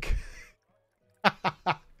real quick.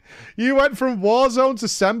 You went from Warzone to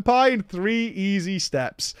Senpai in 3 easy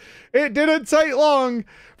steps. It didn't take long.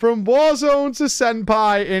 From Warzone to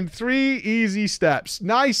Senpai in 3 easy steps.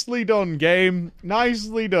 Nicely done, game.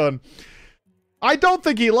 Nicely done. I don't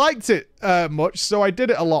think he liked it much, so I did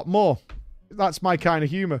it a lot more. That's my kind of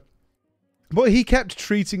humor. But he kept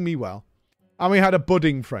treating me well, and we had a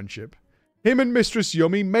budding friendship. Him and Mistress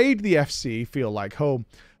Yummy made the FC feel like home,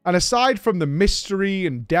 and aside from the mystery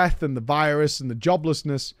and death and the virus and the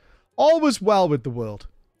joblessness, all was well with the world.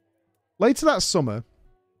 Later that summer,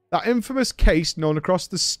 that infamous case known across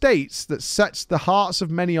the states that sets the hearts of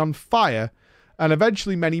many on fire, and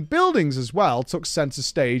eventually many buildings as well, took center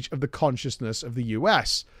stage of the consciousness of the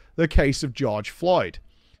US, the case of George Floyd.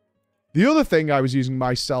 The other thing I was using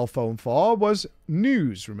my cell phone for was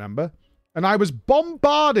news, remember? and I was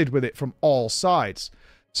bombarded with it from all sides.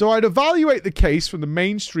 So I'd evaluate the case from the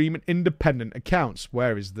mainstream and independent accounts.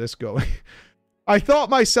 Where is this going? I thought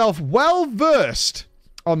myself well versed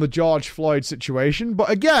on the George Floyd situation, but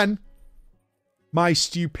again, my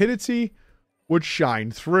stupidity would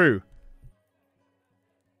shine through.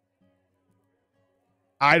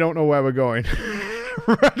 I don't know where we're going.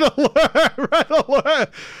 Red alert! Red alert!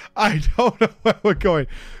 I don't know where we're going.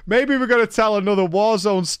 Maybe we're going to tell another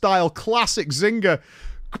Warzone-style classic zinger.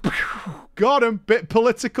 Got him. Bit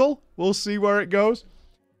political. We'll see where it goes.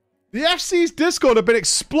 The FC's Discord have been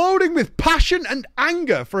exploding with passion and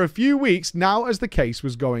anger for a few weeks now as the case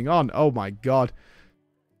was going on. Oh my god.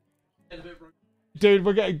 Dude,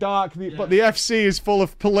 we're getting dark. But the FC is full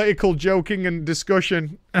of political joking and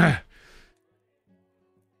discussion.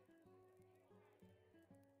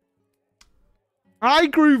 I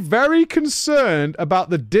grew very concerned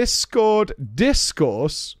about the Discord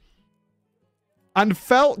discourse and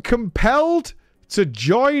felt compelled to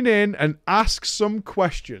join in and ask some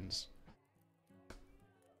questions.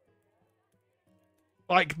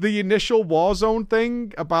 Like, the initial Warzone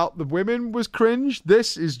thing about the women was cringe.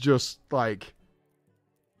 This is just, like...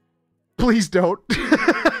 Please don't.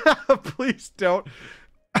 Please don't.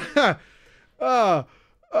 Oh,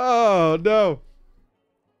 no.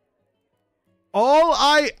 All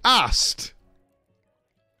I asked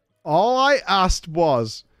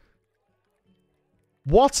was,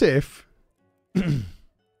 what if,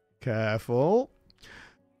 careful,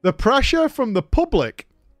 the pressure from the public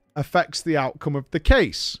affects the outcome of the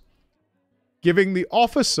case, giving the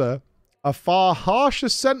officer a far harsher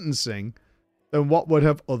sentencing than what would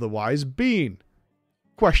have otherwise been?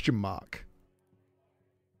 Question mark.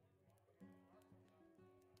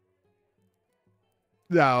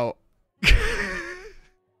 Now...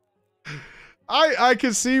 I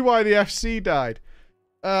can see why the FC died.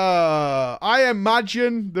 I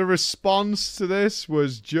imagine the response to this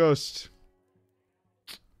was just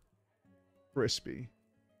crispy.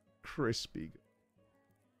 Crispy.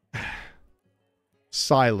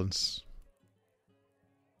 Silence.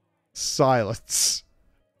 Silence.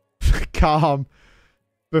 Calm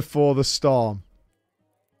before the storm.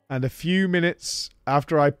 And a few minutes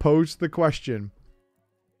after I posed the question,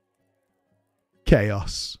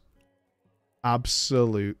 chaos.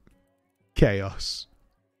 Absolute chaos.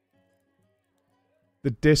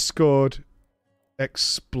 The Discord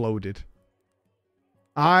exploded.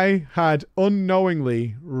 I had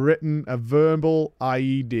unknowingly written a verbal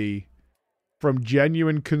IED from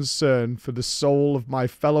genuine concern for the soul of my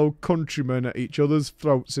fellow countrymen at each other's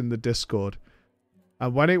throats in the Discord.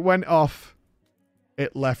 And when it went off,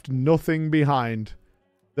 it left nothing behind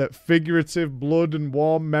but figurative blood and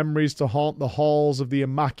warm memories to haunt the halls of the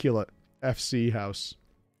immaculate FC house.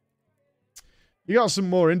 You got some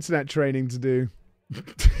more internet training to do.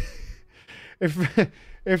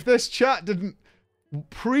 If this chat didn't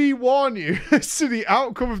pre-warn you as to the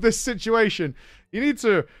outcome of this situation, you need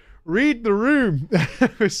to read the room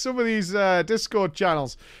with some of these Discord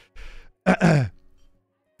channels.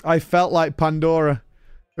 I felt like Pandora,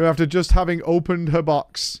 who after just having opened her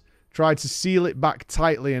box, tried to seal it back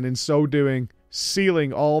tightly, and in so doing,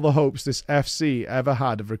 sealing all the hopes this FC ever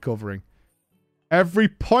had of recovering. Every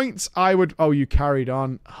point I would... Oh, you carried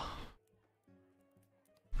on.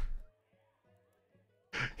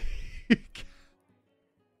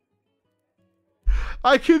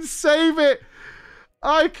 I can save it.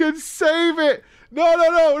 I can save it.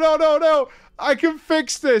 No. I can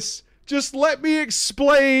fix this. Just let me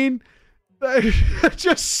explain.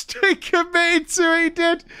 Just he committed to it. He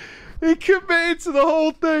did. He committed to the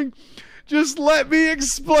whole thing. Just let me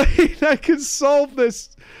explain. I can solve this.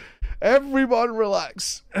 Everyone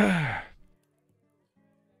relax.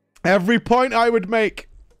 Every point I would make,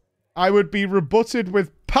 I would be rebutted with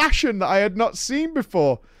passion that I had not seen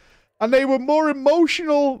before. And they were more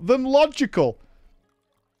emotional than logical.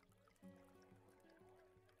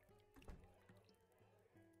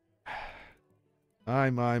 My.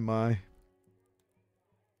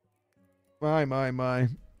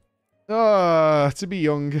 To be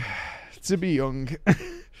young. To be young.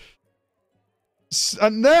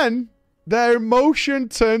 And then their emotion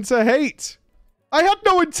turned to hate. I had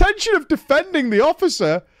no intention of defending the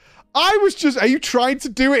officer. I was just... Are you trying to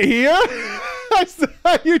do it here?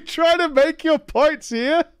 Are you trying to make your points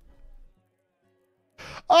here?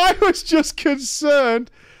 I was just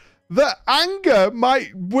concerned that anger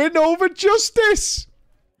might win over justice.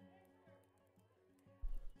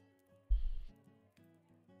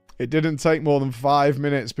 It didn't take more than 5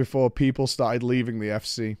 minutes before people started leaving the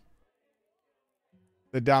FC.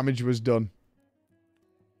 The damage was done.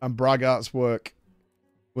 And Braggart's work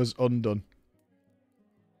was undone.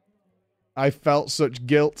 I felt such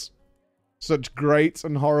guilt, such great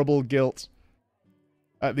and horrible guilt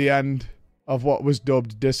at the end of what was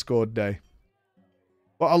dubbed Discord Day.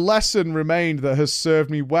 But a lesson remained that has served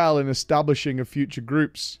me well in establishing of future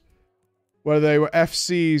groups, whether they were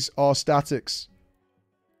FCs or statics.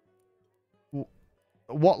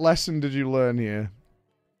 What lesson did you learn here?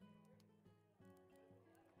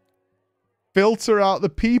 Filter out the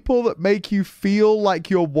people that make you feel like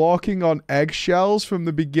you're walking on eggshells from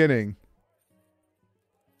the beginning.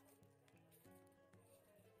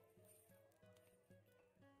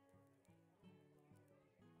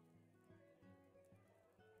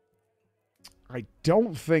 I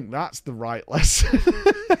don't think that's the right lesson.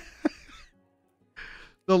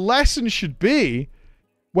 The lesson should be,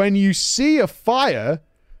 when you see a fire,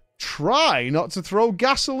 try not to throw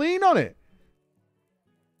gasoline on it.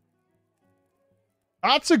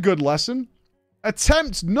 That's a good lesson.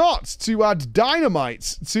 Attempt not to add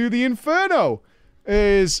dynamite to the inferno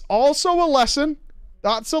is also a lesson.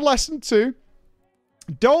 That's a lesson too.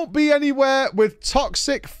 Don't be anywhere with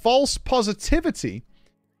toxic false positivity.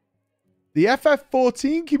 The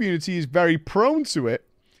FF14 community is very prone to it.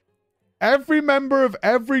 Every member of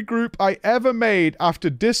every group I ever made after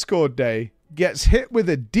Discord Day gets hit with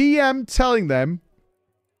a DM telling them...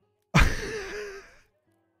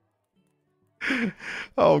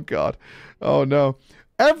 Oh, God. Oh, no.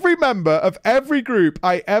 Every member of every group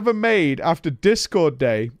I ever made after Discord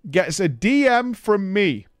Day gets a DM from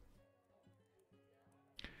me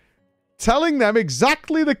telling them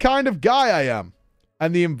exactly the kind of guy I am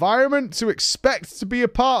and the environment to expect to be a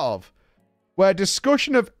part of, where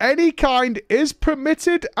discussion of any kind is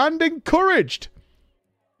permitted and encouraged,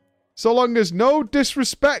 so long as no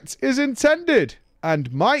disrespect is intended.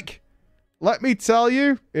 And Mike, let me tell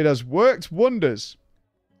you, it has worked wonders.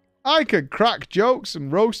 I can crack jokes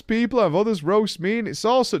and roast people, have others roast me, and it's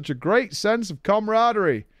all such a great sense of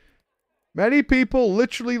camaraderie. Many people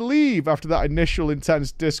literally leave after that initial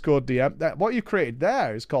intense Discord DM. What you created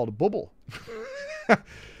there is called a bubble.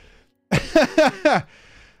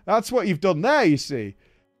 That's what you've done there, you see.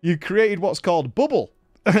 You created what's called a bubble.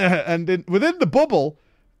 And within the bubble,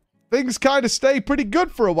 things kind of stay pretty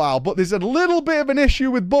good for a while. But there's a little bit of an issue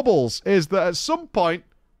with bubbles, is that at some point,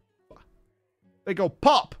 they go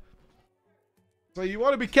pop. So you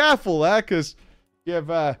want to be careful there, because you've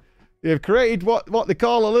created what they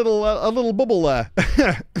call a little bubble there.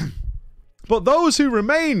 But those who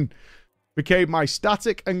remain became my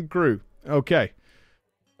static and crew. Okay.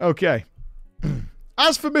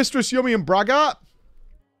 As for Mistress Yummy and Braggart,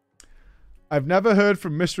 I've never heard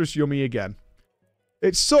from Mistress Yummy again.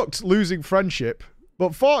 It sucked losing friendship,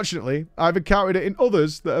 but fortunately, I've encountered it in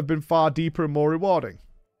others that have been far deeper and more rewarding.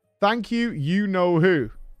 Thank you, you know who.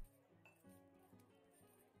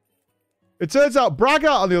 It turns out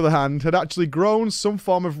Braggart, on the other hand, had actually grown some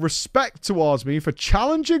form of respect towards me for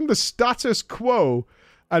challenging the status quo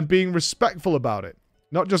and being respectful about it.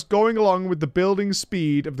 Not just going along with the building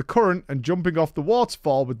speed of the current and jumping off the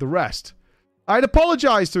waterfall with the rest. I'd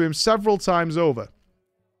apologized to him several times over.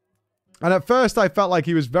 And at first I felt like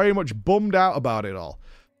he was very much bummed out about it all.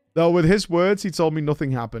 Though with his words, he told me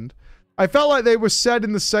nothing happened. I felt like they were said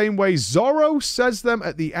in the same way Zorro says them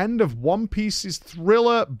at the end of One Piece's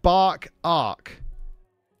Thriller Bark arc.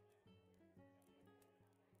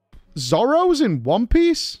 Zorro's in One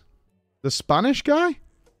Piece? The Spanish guy?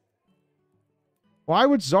 Why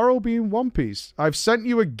would Zorro be in One Piece? I've sent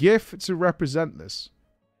you a GIF to represent this.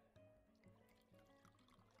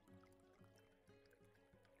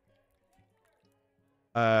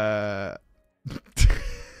 Hold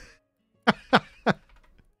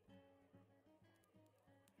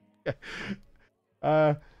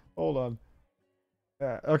on.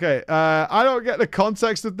 Okay. I don't get the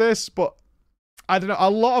context of this, but I don't know. A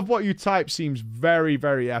lot of what you type seems very,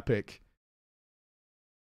 very epic.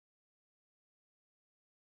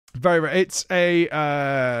 It's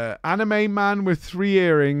a anime man with 3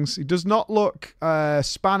 earrings. He does not look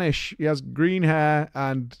Spanish. He has green hair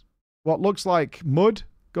and what looks like mud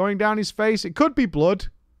going down his face. It could be blood.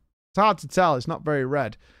 It's hard to tell. It's not very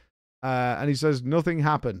red. And he says nothing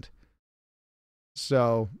happened.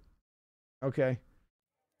 So, okay.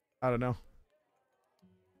 I don't know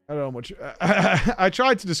much. I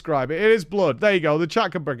tried to describe it. It is blood. There you go. The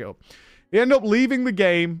chat can bring it up. He ended up leaving the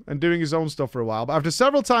game and doing his own stuff for a while. But after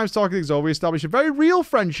several times talking things over, we established a very real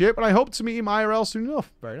friendship, and I hope to meet him IRL soon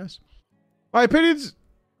enough. Very nice. My opinions...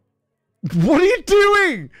 What are you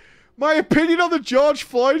doing? My opinion on the George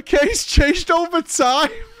Floyd case changed over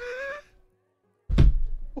time.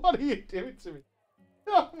 What are you doing to me?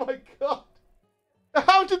 Oh my God.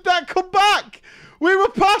 How did that come back? We were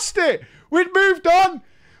past it. We'd moved on.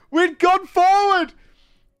 We'd gone forward.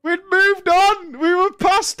 We'd moved on. We were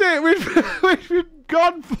past it. We'd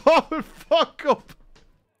gone forward. Fuck up.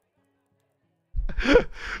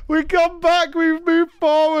 We've gone back. We've moved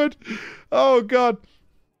forward. Oh, God.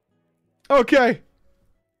 Okay.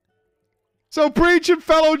 So, Breach and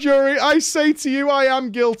fellow jury, I say to you, I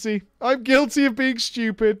am guilty. I'm guilty of being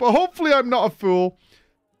stupid, but hopefully I'm not a fool.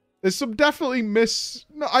 There's some definitely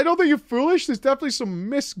No, I don't think you're foolish. There's definitely some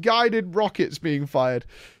misguided rockets being fired.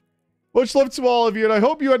 Much love to all of you, and I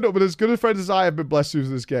hope you end up with as good a friends as I have been blessed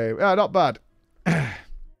with this game. Yeah, not bad.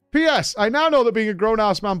 P.S. I now know that being a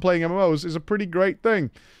grown-ass man playing MMOs is a pretty great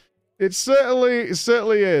thing. It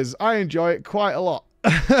certainly is. I enjoy it quite a lot.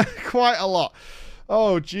 Quite a lot.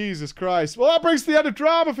 Oh, Jesus Christ. Well, that brings the end of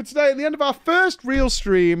drama for today and the end of our first real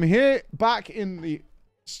stream here back in the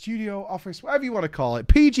studio office, whatever you want to call it.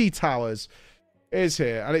 PG Towers is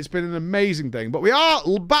here, and it's been an amazing thing. But we are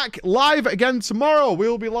back live again tomorrow.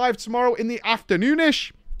 We'll be live tomorrow in the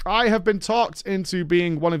afternoonish. I have been talked into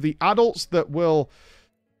being one of the adults that will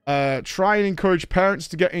try and encourage parents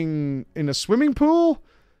to get in a swimming pool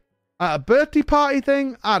at a birthday party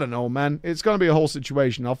thing. I don't know, man. It's going to be a whole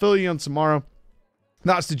situation. I'll fill you in tomorrow.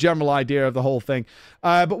 That's the general idea of the whole thing.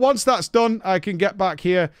 But once that's done, I can get back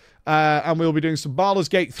here and we'll be doing some Baldur's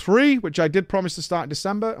Gate 3, which I did promise to start in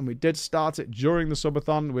December, and we did start it during the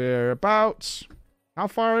subathon. We're about... How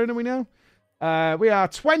far in are we now? We are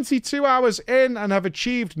 22 hours in and have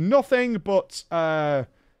achieved nothing but... well,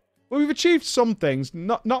 we've achieved some things.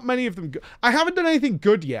 Not many of them... I haven't done anything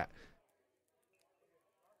good yet.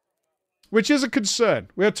 Which is a concern.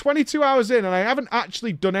 We are 22 hours in and I haven't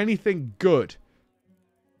actually done anything good.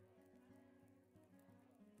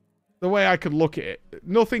 The way I could look at it.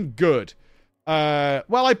 Nothing good.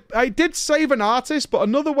 Well, I did save an artist, but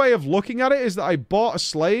another way of looking at it is that I bought a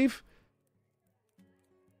slave.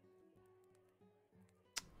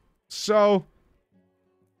 So,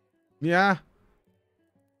 yeah.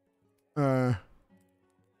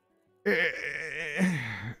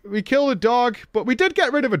 We killed a dog, but we did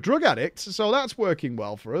get rid of a drug addict, so that's working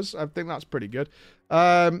well for us. I think that's pretty good.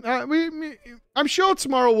 I'm sure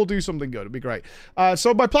tomorrow we'll do something good. It'll be great.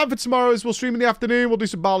 So my plan for tomorrow is we'll stream in the afternoon, we'll do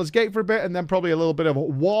some Baldur's Gate for a bit, and then probably a little bit of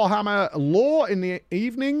Warhammer lore in the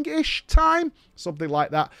evening-ish time. Something like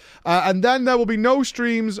that. And then there will be no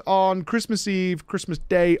streams on Christmas Eve, Christmas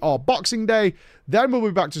Day, or Boxing Day. Then we'll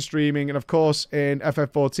be back to streaming, and of course, in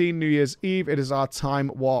FF14, New Year's Eve, it is our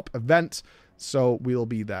Time Warp event. So we'll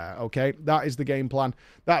be there, okay? That is the game plan.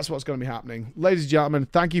 That's what's going to be happening. Ladies and gentlemen,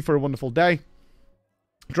 thank you for a wonderful day.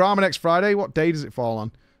 Drama next Friday. What day does it fall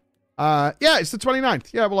on? Yeah, it's the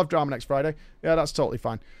 29th. Yeah, we'll have drama next Friday. Yeah, that's totally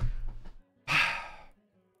fine.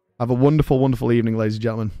 Have a wonderful, wonderful evening, ladies and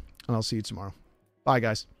gentlemen. And I'll see you tomorrow. Bye,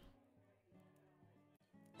 guys.